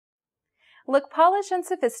Look polished and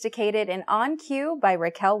sophisticated in On Cue by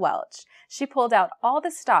Raquel Welch. She pulled out all the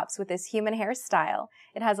stops with this human hair style.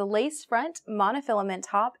 It has a lace front, monofilament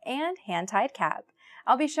top, and hand-tied cap.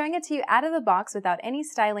 I'll be showing it to you out of the box without any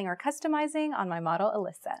styling or customizing on my model,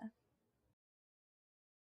 Alyssa.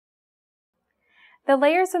 The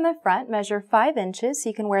layers in the front measure 5 inches so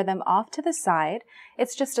you can wear them off to the side.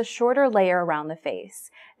 It's just a shorter layer around the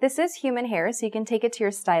face. This is human hair, so you can take it to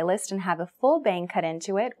your stylist and have a full bang cut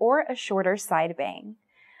into it or a shorter side bang.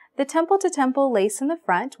 The temple-to-temple lace in the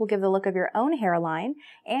front will give the look of your own hairline,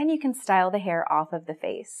 and you can style the hair off of the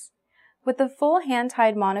face. With the full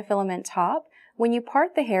hand-tied monofilament top, when you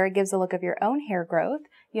part the hair, it gives a look of your own hair growth.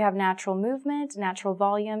 You have natural movement, natural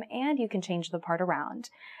volume, and you can change the part around.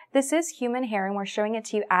 This is human hair, and we're showing it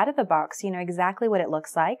to you out of the box so you know exactly what it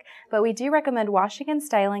looks like, but we do recommend washing and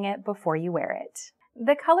styling it before you wear it.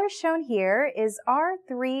 The color shown here is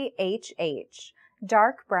R3HH,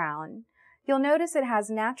 dark brown. You'll notice it has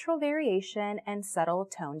natural variation and subtle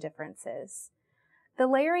tone differences. The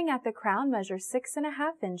layering at the crown measures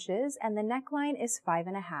 6.5 inches, and the neckline is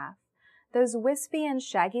 5.5. Those wispy and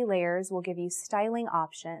shaggy layers will give you styling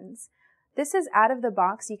options. This is out of the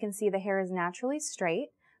box. You can see the hair is naturally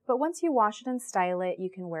straight, but once you wash it and style it, you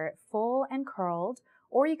can wear it full and curled,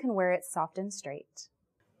 or you can wear it soft and straight.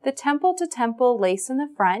 The temple-to-temple lace in the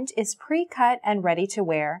front is pre-cut and ready to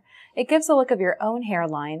wear. It gives a look of your own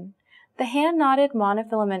hairline. The hand-knotted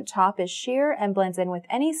monofilament top is sheer and blends in with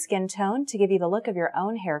any skin tone to give you the look of your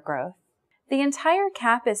own hair growth. The entire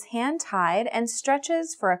cap is hand-tied and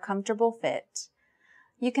stretches for a comfortable fit.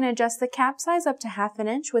 You can adjust the cap size up to 1/2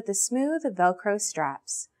 inch with the smooth Velcro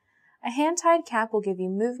straps. A hand-tied cap will give you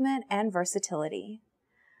movement and versatility.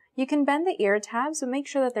 You can bend the ear tabs, but make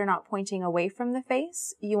sure that they're not pointing away from the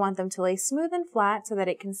face. You want them to lay smooth and flat so that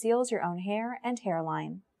it conceals your own hair and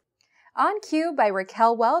hairline. On Cue by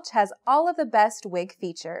Raquel Welch has all of the best wig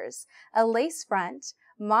features: a lace front,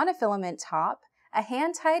 monofilament top, a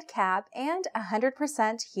hand-tied cap, and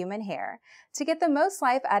 100% human hair. To get the most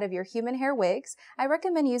life out of your human hair wigs, I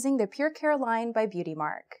recommend using the Pure Care line by Beauty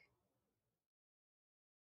Mark.